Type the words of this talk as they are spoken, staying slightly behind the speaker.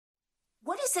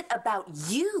is it about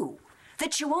you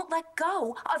that you won't let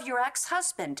go of your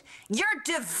ex-husband? You're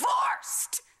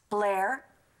divorced, Blair.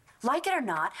 Like it or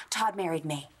not, Todd married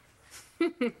me.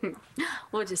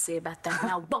 We'll just see about that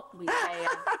now, won't we, Taya?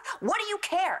 What do you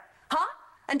care, huh?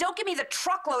 And don't give me the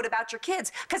truckload about your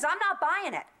kids, because I'm not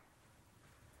buying it.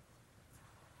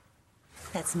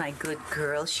 That's my good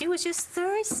girl. She was just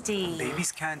thirsty.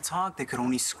 Babies can't talk. They could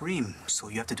only scream. So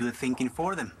you have to do the thinking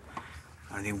for them.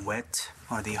 Are they wet?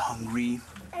 Are they hungry?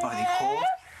 Are they cold?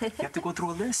 You have to go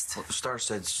through a list. Well, Starr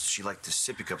said she liked the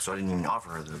sippy cup, so I didn't even offer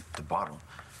her the bottle.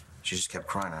 She just kept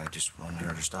crying. I just wanted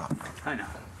her to stop. I know.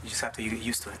 You just have to get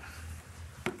used to it.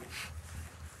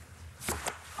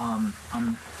 I'm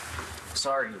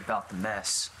sorry about the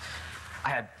mess. I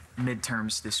had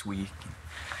midterms this week.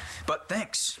 But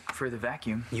thanks for the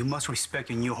vacuum. You must respect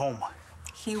your new home.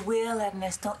 He will,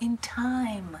 Ernesto, in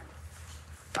time.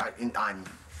 I'm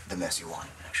the messy one,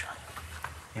 actually.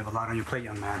 You have a lot on your plate,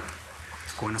 young man.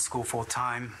 Going to school full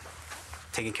time,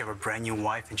 taking care of a brand new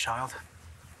wife and child.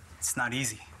 It's not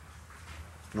easy.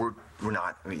 We're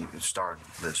not. I mean, Starr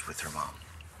lives with her mom.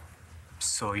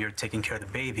 So you're taking care of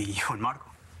the baby, you and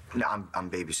Markko? No, I'm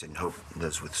babysitting. Hope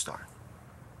lives with Starr.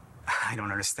 I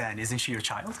don't understand. Isn't she your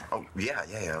child? Oh, yeah,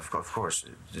 of course.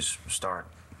 This Starr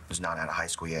is not out of high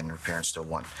school yet, and her parents still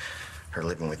want her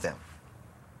living with them.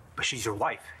 But she's your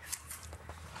wife.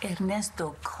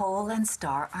 Ernesto, Cole and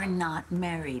Starr are not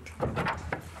married.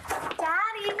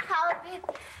 Daddy, how did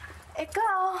it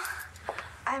go?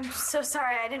 I'm so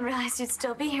sorry. I didn't realize you'd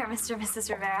still be here, Mr. and Mrs.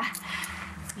 Rivera.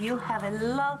 You have a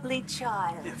lovely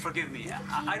child. Yeah, forgive me.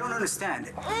 I don't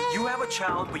understand. You have a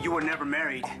child, but you were never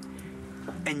married.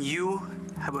 And you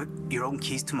have your own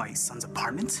keys to my son's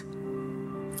apartment?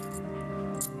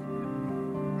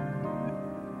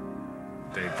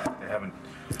 They haven't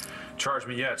charged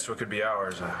me yet, so it could be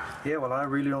hours. Yeah, well, I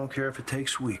really don't care if it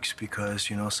takes weeks because,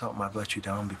 you know, something I've let you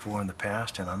down before in the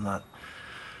past, and I'm not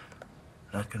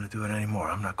going to do it anymore.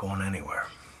 I'm not going anywhere.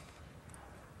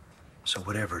 So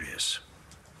whatever it is,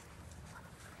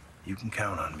 you can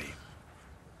count on me.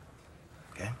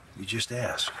 Okay? You just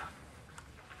ask.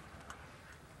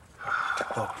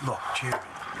 Look, Jerry.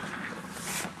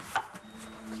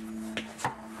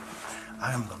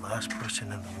 I am the last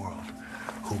person in the world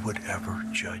who would ever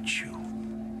judge you.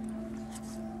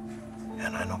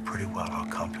 And I know pretty well how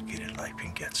complicated life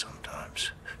can get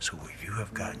sometimes. So if you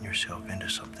have gotten yourself into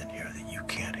something here that you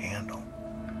can't handle,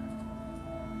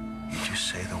 you just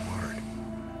say the word.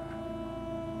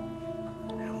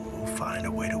 And we'll find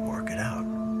a way to work it out.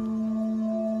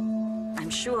 I'm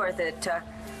sure that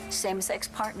same-sex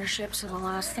partnerships are the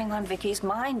last thing on Vicky's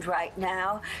mind right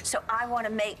now. So I want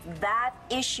to make that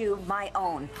issue my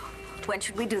own. When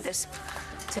should we do this?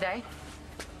 Today?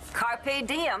 Carpe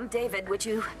diem. David, would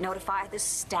you notify the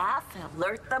staff,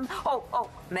 alert them? Oh,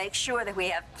 make sure that we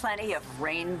have plenty of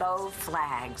rainbow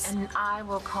flags. And I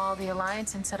will call the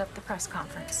Alliance and set up the press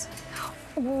conference.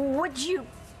 Would you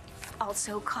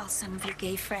also call some of your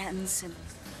gay friends? And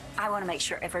I want to make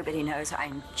sure everybody knows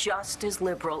I'm just as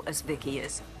liberal as Vicky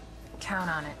is. Count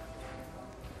on it.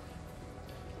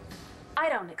 I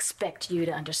don't expect you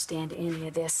to understand any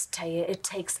of this, Taya. It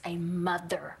takes a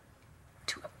mother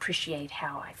to appreciate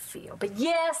how I feel. But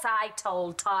yes, I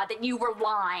told Todd that you were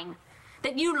lying,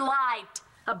 that you lied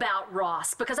about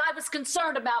Ross because I was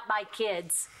concerned about my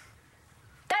kids.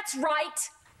 That's right,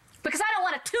 because I don't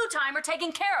want a two-timer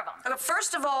taking care of them.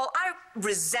 First of all, I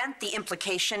resent the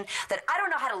implication that I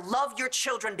don't know how to love your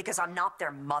children because I'm not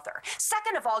their mother.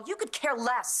 Second of all, you could care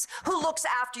less who looks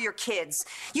after your kids.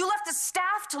 You left the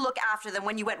staff to look after them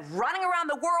when you went running around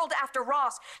the world after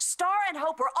Ross. Starr and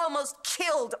Hope were almost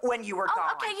killed when you were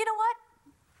gone. Okay, you know what?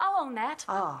 I'll own that.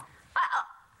 Oh.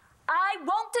 I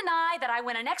won't deny that I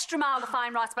went an extra mile to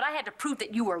find Ross, but I had to prove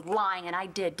that you were lying, and I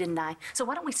did, didn't I? So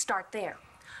why don't we start there?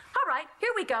 All right,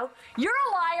 here we go. You're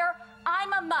a liar,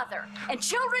 I'm a mother, and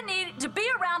children need to be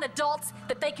around adults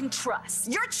that they can trust.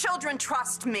 Your children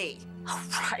trust me. All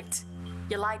right.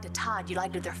 You lied to Todd, you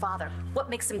lied to their father. What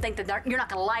makes them think that you're not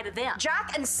gonna lie to them?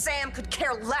 Jack and Sam could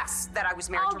care less that I was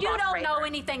married to Ross. Oh, you don't Cramer. know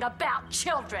anything about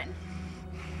children.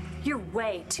 You're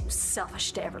way too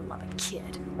selfish to ever love a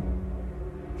kid.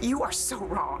 You are so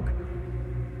wrong.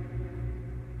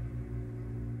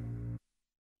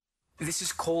 This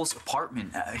is Cole's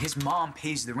apartment. His mom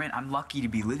pays the rent. I'm lucky to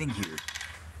be living here.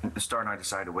 Starr and I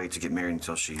decided to wait to get married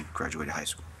until she graduated high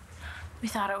school. We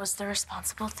thought it was the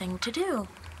responsible thing to do.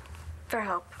 For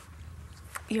Hope.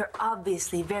 You're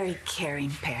obviously very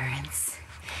caring parents.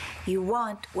 You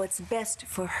want what's best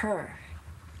for her.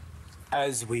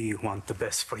 As we want the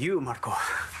best for you, Markko.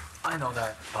 I know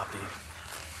that, Papi.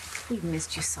 We've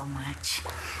missed you so much.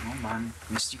 Oh, Mom,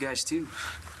 missed you guys too.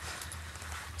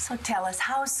 So tell us,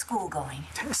 how's school going?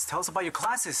 Tell us about your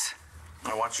classes.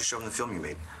 I watched you show them the film you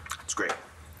made. It's great.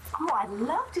 Oh, I'd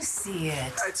love to see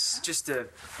it. It's just a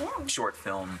short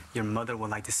film. Your mother would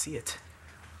like to see it.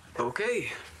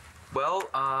 Okay. Well,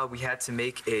 we had to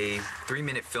make a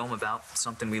 3-minute film about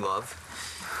something we love.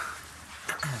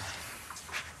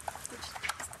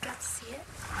 Got to see it.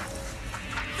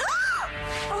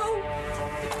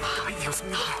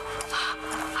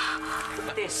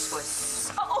 This was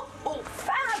so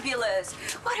fabulous.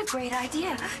 What a great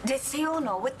idea. Desde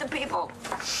uno with the people.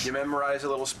 You memorize a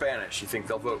little Spanish. You think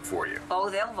they'll vote for you? Oh,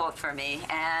 they'll vote for me.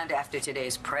 And after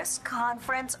today's press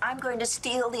conference, I'm going to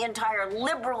steal the entire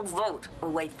liberal vote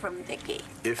away from Vicky.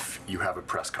 If you have a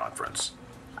press conference.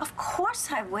 Of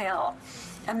course I will.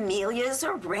 Amelia's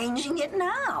arranging it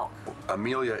now.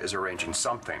 Amelia is arranging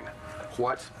something.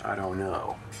 What? I don't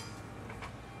know.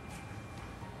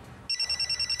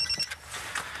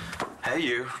 Hey,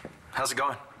 you. How's it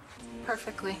going?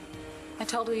 Perfectly. I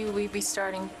told you we'd be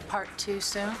starting part 2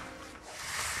 soon.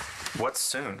 What's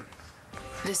soon?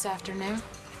 This afternoon.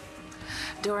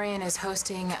 Dorian is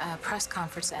hosting a press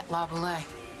conference at La Boulette.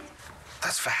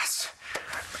 That's fast.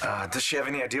 Does she have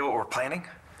any idea what we're planning?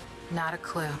 Not a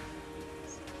clue.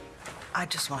 I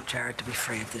just want Jared to be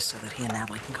free of this so that he and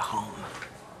Natalie can go home.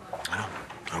 Well,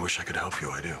 I wish I could help you.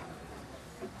 I do.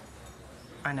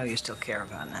 I know you still care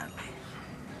about Natalie.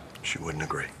 She wouldn't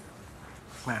agree.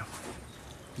 Well,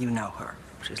 you know her.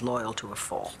 She's loyal to a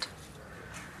fault.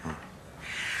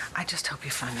 I just hope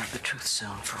you find out the truth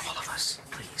soon for all of us,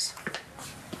 please.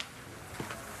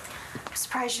 I'm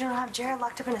surprised you don't have Jared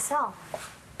locked up in a cell.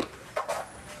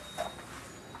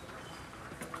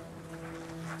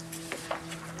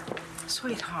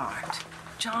 Sweetheart,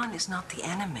 John is not the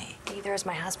enemy. Neither is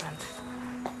my husband.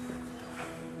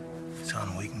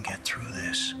 Son, we can get through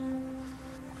this.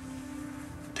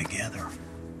 Together.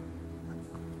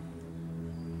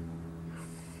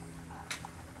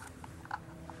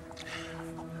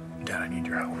 Dad, I need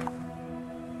your help.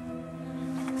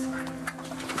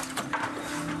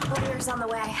 Courier's on the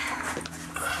way.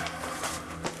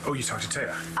 Oh, you talked to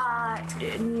Taya?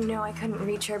 No, I couldn't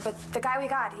reach her, but the guy we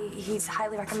got, he's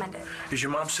highly recommended. Is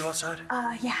your mom still outside?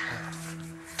 Yeah.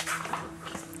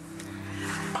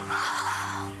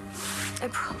 I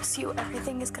promise you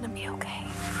everything is gonna be okay.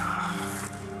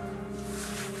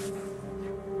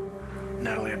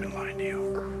 Natalie, I've been lying to you.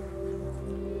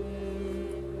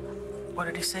 What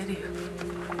did he say to you?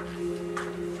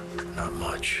 Not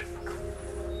much.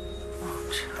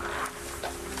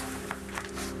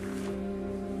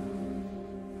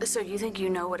 So you think you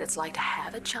know what it's like to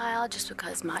have a child just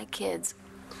because my kids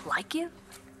like you?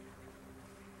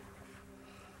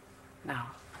 No.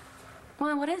 Well,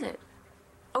 then what is it?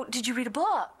 Oh, did you read a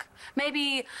book?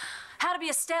 Maybe How to Be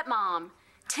a Stepmom,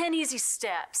 10 Easy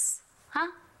Steps, huh?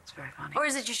 It's very funny. Or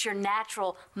is it just your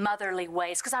natural motherly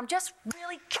ways? Because I'm just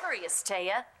really curious,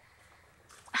 Taya.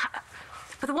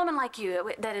 With a woman like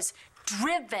you that is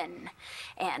driven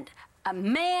and a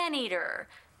man-eater,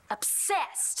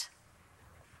 obsessed,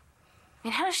 I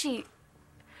mean, how does she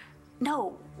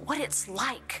know what it's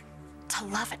like to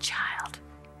love a child?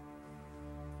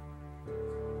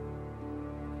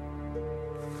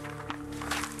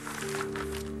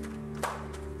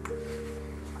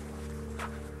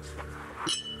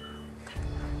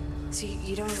 So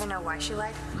you don't even know why she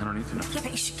lied? I don't need to know. Yeah,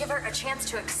 but you should give her a chance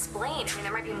to explain. I mean,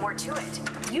 there might be more to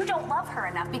it. You don't love her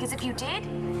enough, because if you did,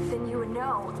 then you would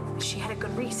know she had a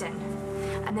good reason.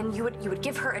 And then you would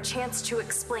give her a chance to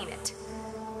explain it.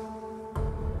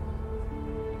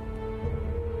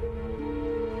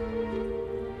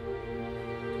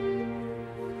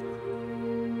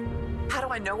 How do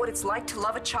I know what it's like to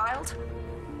love a child?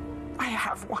 I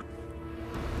have one.